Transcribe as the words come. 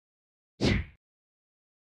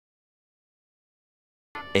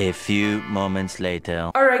A few moments later.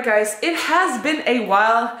 Alright guys, it has been a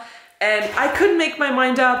while and I couldn't make my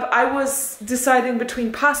mind up. I was deciding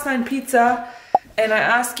between pasta and pizza and I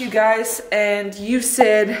asked you guys and you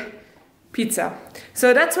said pizza.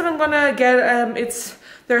 So that's what I'm gonna get.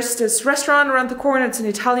 There's this restaurant around the corner, it's an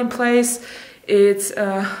Italian place. It's,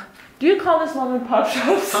 do you call this mom and pop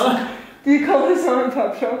shops? Huh? Do you call this mom and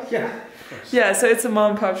pop shops? Yeah, of course. Yeah, so it's a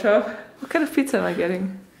mom and pop shop. What kind of pizza am I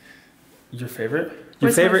getting? Your favorite?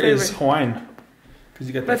 Your favorite is Hawaiian. Cause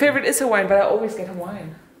you get my favorite is Hawaiian, but I always get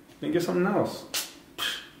Hawaiian. Then get something else.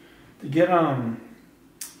 You get You know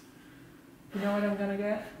what I'm gonna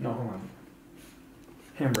get? No, hold on.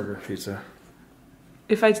 Hamburger pizza.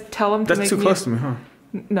 If I tell them to make me... That's too close to me, huh?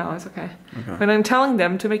 No, it's okay. When I'm telling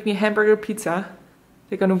them to make me a hamburger pizza,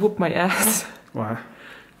 they're gonna whoop my ass. Why?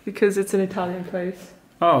 Because it's an Italian place.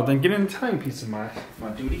 Oh, then get an Italian pizza, my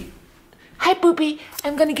duty. Hi, Boopy.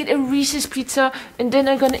 I'm gonna get a Reese's pizza and then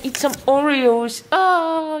I'm gonna eat some Oreos.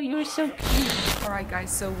 Oh, you're so cute. Alright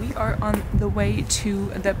guys, so we are on the way to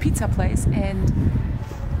the pizza place and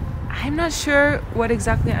I'm not sure what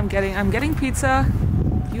exactly I'm getting. I'm getting pizza.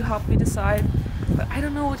 You help me decide. But I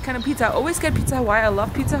don't know what kind of pizza. I always get Pizza Hawaii. I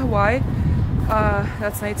love Pizza Hawaii.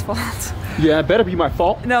 That's Nate's fault. Yeah, it better be my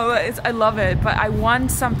fault. No, I love it, but I want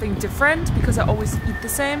something different because I always eat the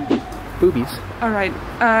same. Boobies. Alright,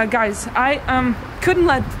 guys, I couldn't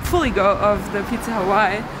let fully go of the Pizza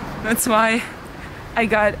Hawaii. That's why I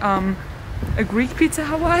got a Greek Pizza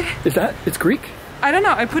Hawaii. It's Greek? I don't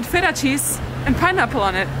know, I put feta cheese and pineapple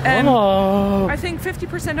on it. And oh. I think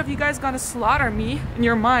 50% of you guys gonna slaughter me in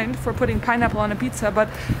your mind for putting pineapple on a pizza, but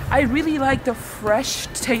I really like the fresh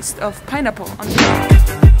taste of pineapple on pizza.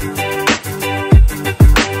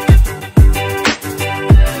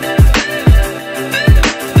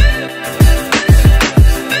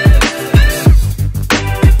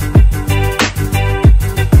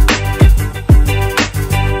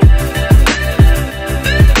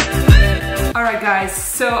 Guys,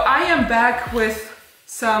 so I am back with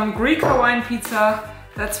some Greek Hawaiian pizza.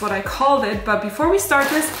 That's what I called it. But before we start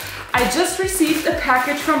this, I just received a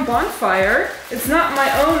package from Bonfire. It's not my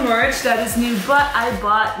own merch, that is new, but I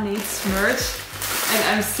bought Nate's merch. And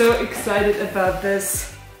I'm so excited about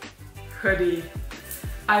this hoodie.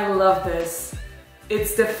 I love this.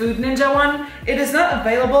 It's the Food Ninja one. It is not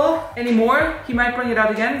available anymore. He might bring it out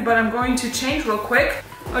again, but I'm going to change real quick.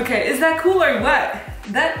 Okay, is that cool or what?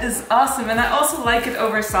 That is awesome, and I also like it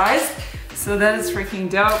oversized, so that is freaking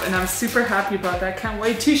dope, and I'm super happy about that. Can't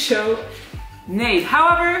wait to show Nate.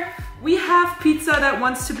 However, we have pizza that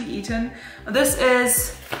wants to be eaten. This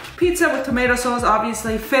is pizza with tomato sauce,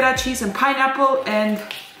 obviously, feta cheese and pineapple, and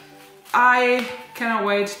I cannot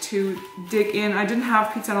wait to dig in. I didn't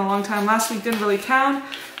have pizza in a long time. Last week didn't really count.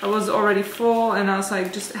 I was already full, and I was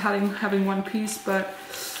like just having one piece, but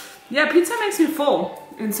yeah, pizza makes me full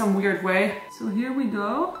in some weird way. So here we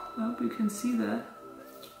go. I hope you can see that.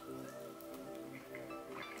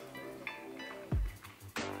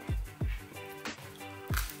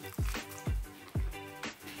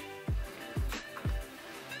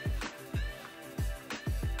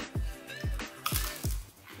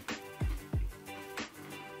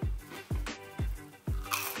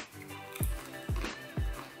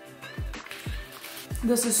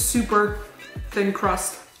 This is super thin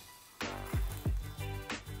crust.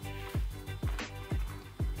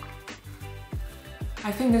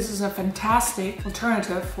 I think this is a fantastic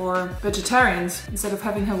alternative for vegetarians. Instead of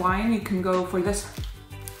having Hawaiian, you can go for this.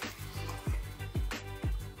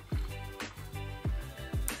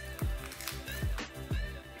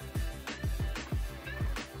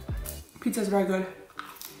 Pizza is very good.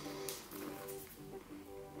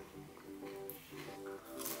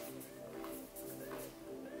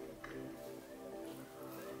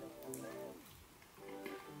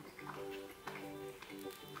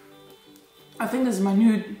 I think this is my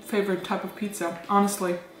new favorite type of pizza,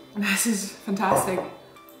 honestly. This is fantastic.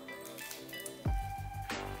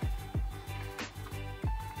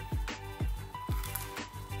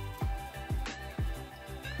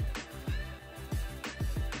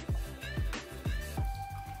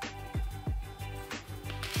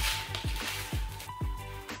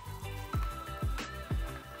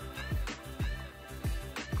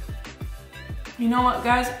 You know what,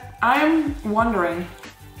 guys? I'm wondering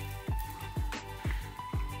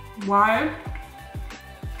why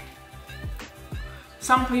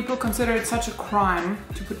some people consider it such a crime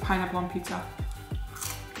to put pineapple on pizza.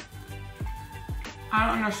 I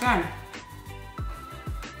don't understand.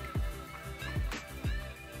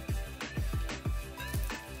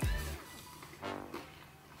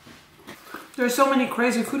 There's so many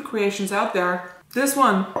crazy food creations out there. This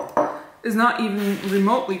one is not even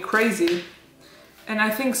remotely crazy. And I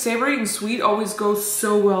think savory and sweet always go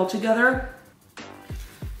so well together.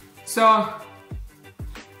 So, I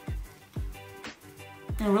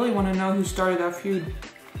really want to know who started that feud.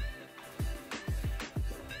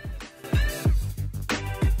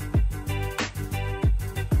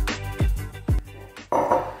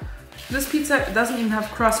 This pizza doesn't even have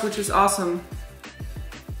crust, which is awesome.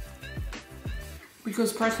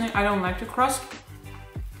 Because personally, I don't like the crust.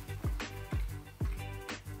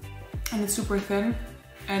 And it's super thin,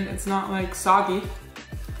 and it's not like soggy.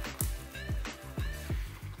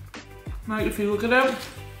 Like if you look at it,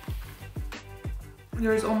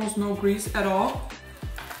 there is almost no grease at all.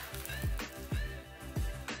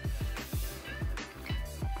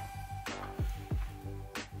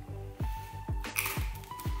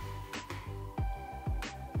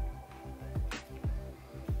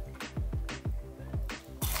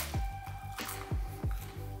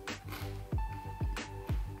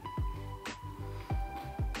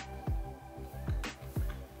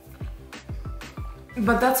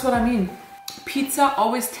 But that's what I mean. Pizza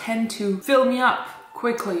always tend to fill me up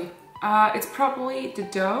quickly. It's probably the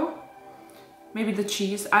dough, maybe the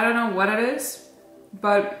cheese. I don't know what it is,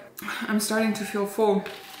 but I'm starting to feel full.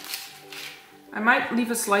 I might leave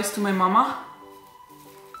a slice to my mama.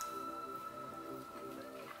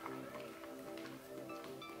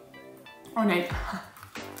 Or Nate.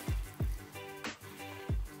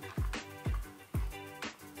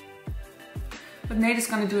 But Nate is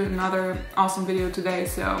gonna do another awesome video today,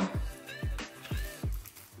 so.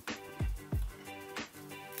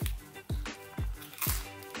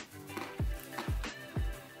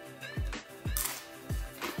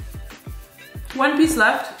 One piece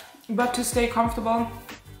left, but to stay comfortable,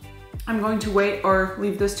 I'm going to wait or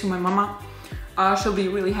leave this to my mama. She'll be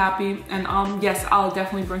really happy, and yes, I'll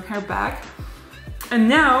definitely bring her back. And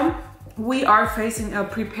now we are facing a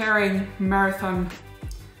preparing marathon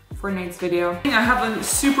for Nate's video. I have a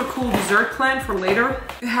super cool dessert planned for later.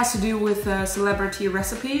 It has to do with a celebrity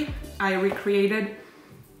recipe I recreated,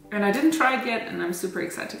 and I didn't try it yet, and I'm super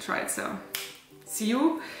excited to try it, so see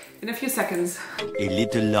you in a few seconds. A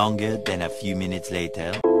little longer than a few minutes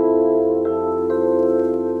later.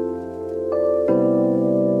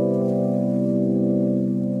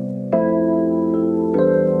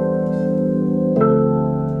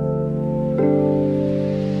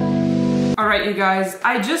 Alright you guys,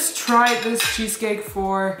 I just tried this cheesecake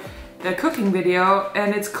for the cooking video,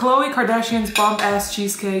 and it's Khloe Kardashian's bomb-ass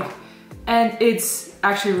cheesecake, and it's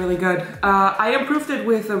actually really good. I improved it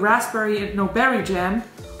with a raspberry and no berry jam.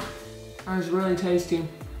 It was really tasty.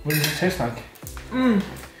 What does it taste like?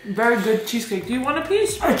 Very good cheesecake. Do you want a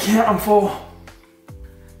piece? I can't, I'm full.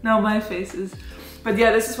 No, my face is. But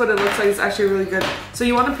yeah, this is what it looks like. It's actually really good. So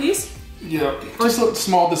you want a piece? Yeah, just look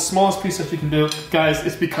small, the smallest piece that you can do. Guys,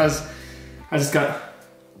 it's because I just got...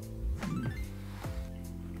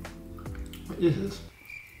 What is this?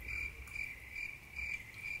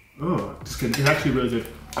 Oh, just kidding. It's actually really good.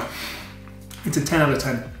 It's a 10 out of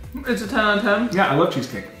 10. It's a 10 out of 10? Yeah, I love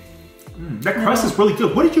cheesecake. That crust is really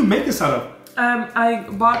good. What did you make this out of? I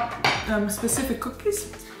bought specific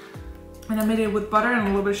cookies, and I made it with butter and a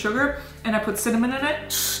little bit of sugar, and I put cinnamon in it.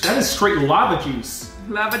 That is straight lava juice.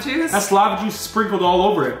 Lava juice? That's lava juice sprinkled all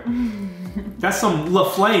over it. That's some La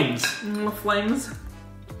Flames. La Flames.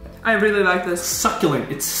 I really like this.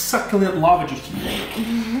 Succulent. It's succulent lava juice.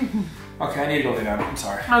 Okay, I need to go lay down. I'm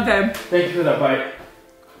sorry. Okay. Thank you for that bite.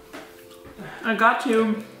 I got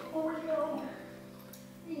you.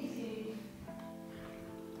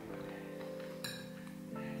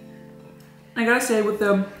 I gotta say, with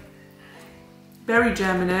the berry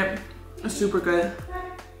jam in it, it's super good.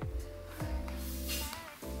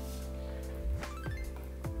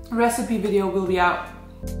 Recipe video will be out.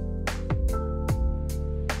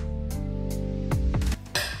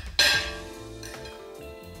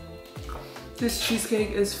 This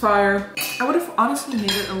cheesecake is fire. I would have honestly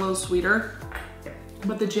made it a little sweeter,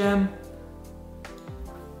 but the jam,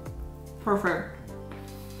 perfect.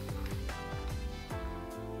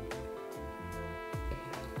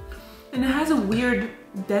 And it has a weird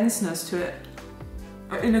denseness to it,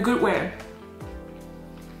 in a good way.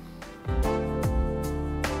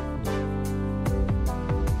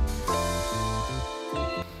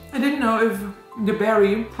 I didn't know if the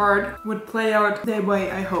berry part would play out the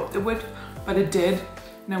way I hoped it would, but it did.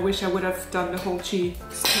 And I wish I would have done the whole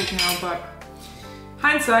cheesecake now, but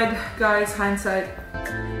hindsight, guys, hindsight.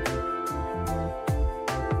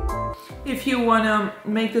 If you wanna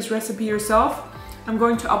make this recipe yourself, I'm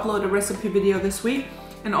going to upload a recipe video this week,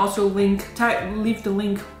 and also leave the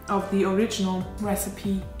link of the original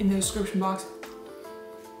recipe in the description box.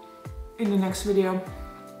 in the next video.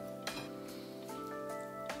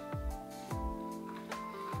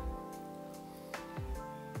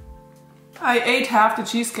 I ate half the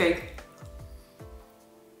cheesecake.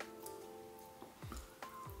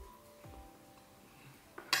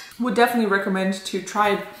 Would definitely recommend to try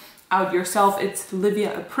it out yourself. It's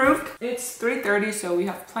Livia approved. It's 3:30, so we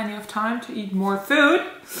have plenty of time to eat more food.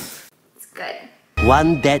 It's good.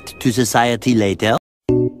 One debt to society later.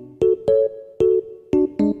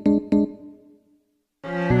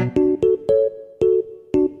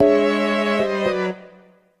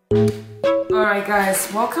 Alright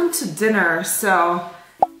guys, welcome to dinner. So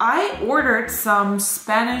I ordered some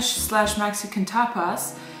Spanish/Mexican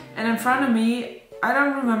tapas, and in front of me, I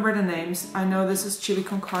don't remember the names. I know this is chili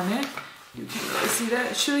con carne. You can really see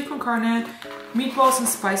that. Chili con carne, meatballs and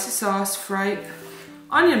spicy sauce, fried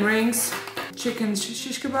onion rings, chicken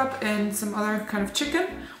shish kebab, and some other kind of chicken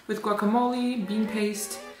with guacamole, bean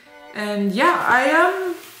paste. And yeah,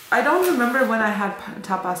 I don't remember when I had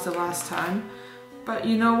tapas the last time. But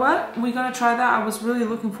you know what? We're gonna try that. I was really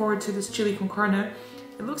looking forward to this chili con carne.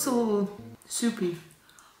 It looks a little soupy.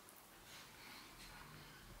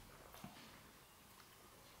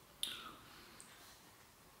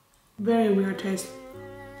 Very weird taste.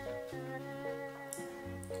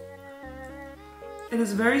 It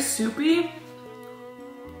is very soupy.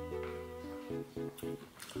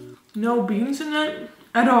 No beans in it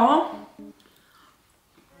at all.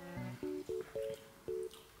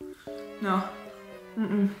 No.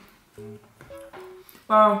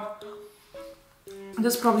 Wow.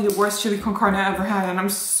 This is probably the worst chili con carne I ever had, and I'm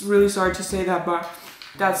really sorry to say that, but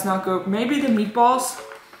that's not good. Maybe the meatballs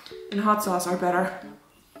and hot sauce are better.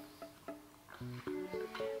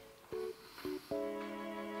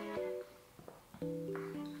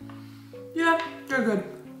 Yeah, they're good.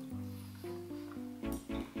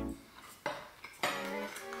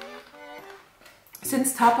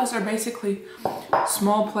 Since tapas are basically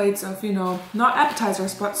small plates of, you know, not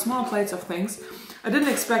appetizers, but small plates of things, I didn't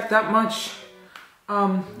expect that much.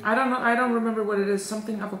 I don't know, I don't remember what it is,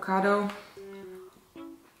 something avocado.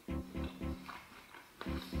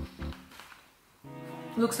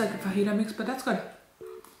 Looks like a fajita mix, but that's good.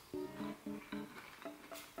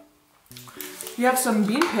 You have some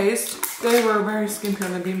bean paste. They were very skimpy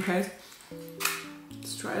on the bean paste.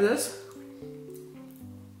 Let's try this.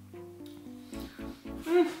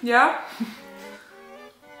 Yeah.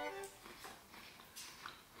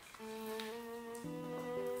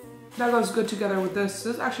 That goes good together with this.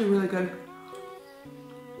 This is actually really good.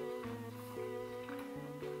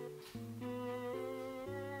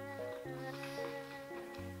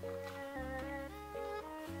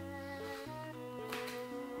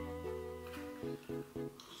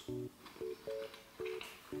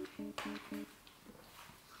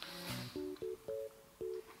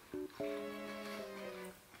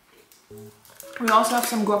 We also have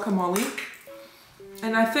some guacamole.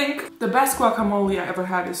 And I think the best guacamole I ever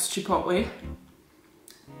had is Chipotle.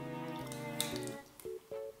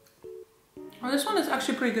 Oh, this one is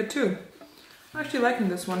actually pretty good too. I'm actually liking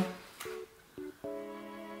this one.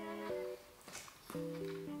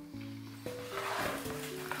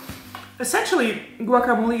 Essentially,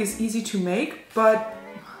 guacamole is easy to make, but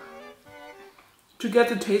to get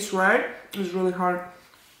the taste right is really hard.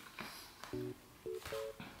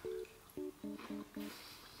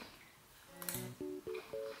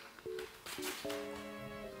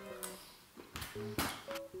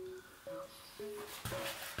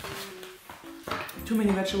 Too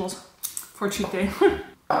many vegetables for cheat day.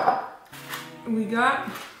 We got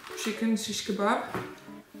chicken shish kebab.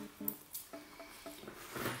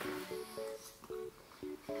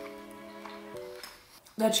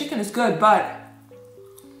 That chicken is good, but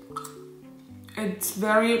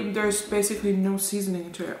there's basically no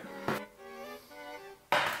seasoning to it.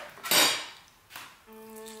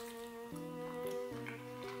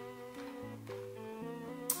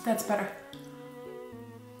 That's better.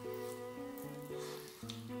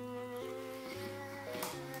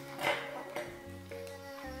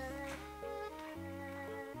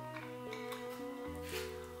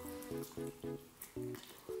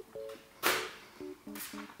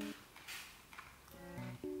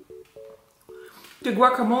 The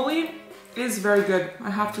guacamole is very good,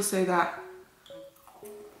 I have to say that.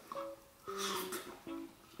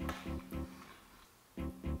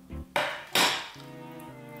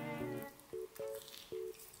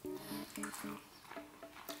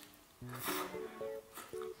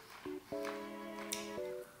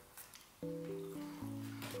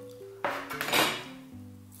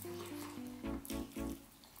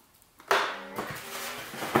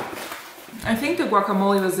 I think the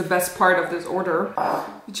guacamole was the best part of this order.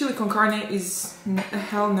 The chili con carne is a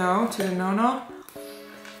hell no to the no-no.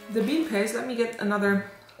 The bean paste, let me get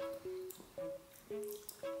another.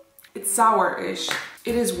 It's sour-ish.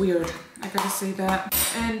 It is weird, I gotta say that.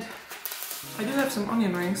 And I do have some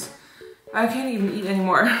onion rings. I can't even eat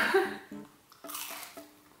anymore.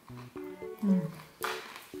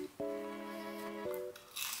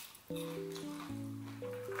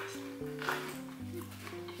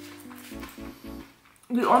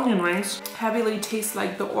 The onion rings heavily taste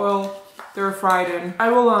like the oil they're fried in. I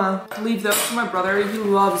will leave those to my brother. He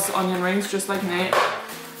loves onion rings just like Nate.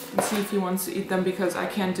 And see if he wants to eat them because I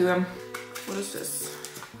can't do them. What is this?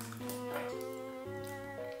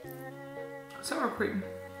 Sour cream.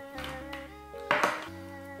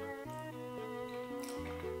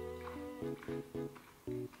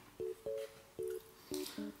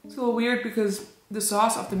 It's a little weird because the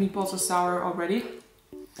sauce of the meatballs is sour already.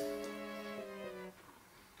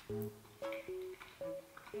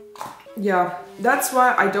 Yeah, that's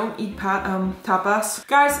why I don't eat tapas.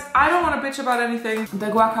 Guys, I don't want to bitch about anything.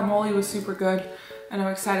 The guacamole was super good and I'm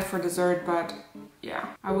excited for dessert, but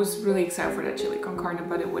yeah. I was really excited for that chili con carne,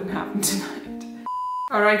 but it wouldn't happen tonight.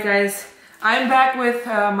 Alright guys, I'm back with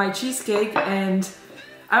my cheesecake and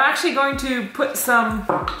I'm actually going to put some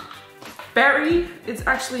berry. It's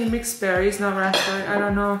actually mixed berries, not raspberry. I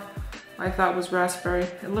don't know. I thought it was raspberry.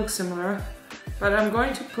 It looks similar. But I'm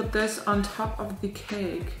going to put this on top of the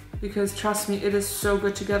cake because trust me, it is so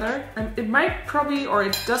good together. And it might probably, or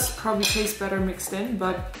it does probably taste better mixed in,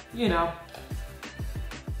 but you know.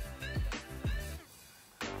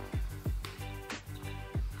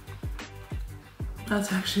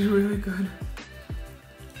 That's actually really good.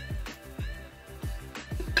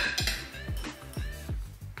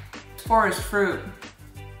 Forest fruit.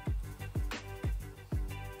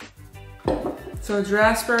 So it's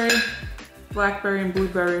raspberry, blackberry, and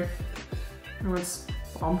blueberry. And it's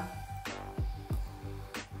bomb.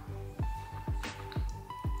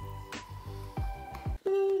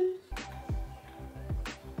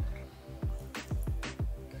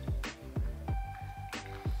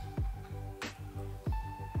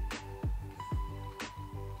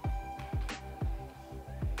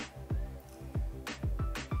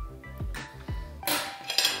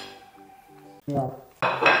 Oh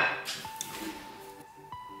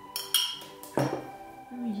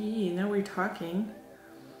yeah, now we're talking.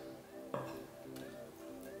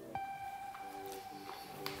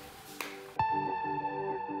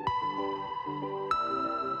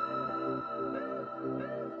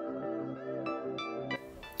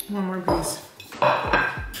 One more piece.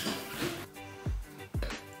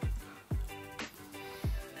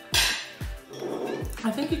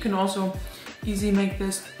 I think you can also easily make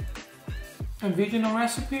this a vegan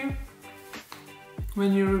recipe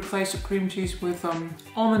when you replace the cream cheese with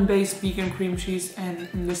almond-based vegan cream cheese and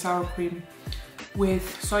the sour cream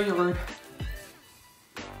with soy yogurt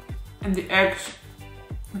and the eggs,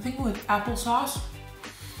 I think with applesauce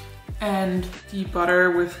and the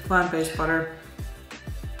butter with plant-based butter.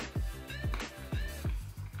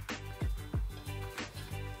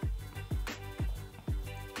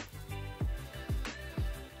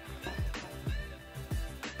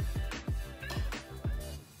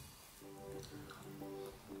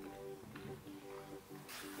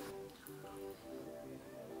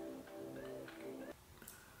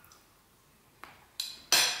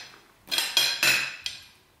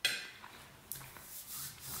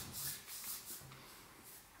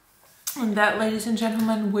 And that, ladies and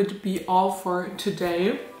gentlemen, would be all for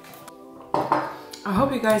today. I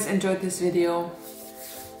hope you guys enjoyed this video.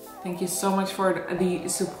 Thank you so much for the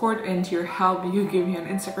support and your help you give me on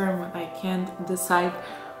Instagram when I can't decide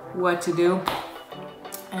what to do.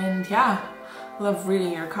 And yeah, love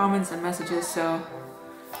reading your comments and messages. So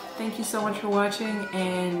thank you so much for watching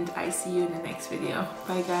and I see you in the next video.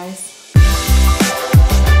 Bye guys.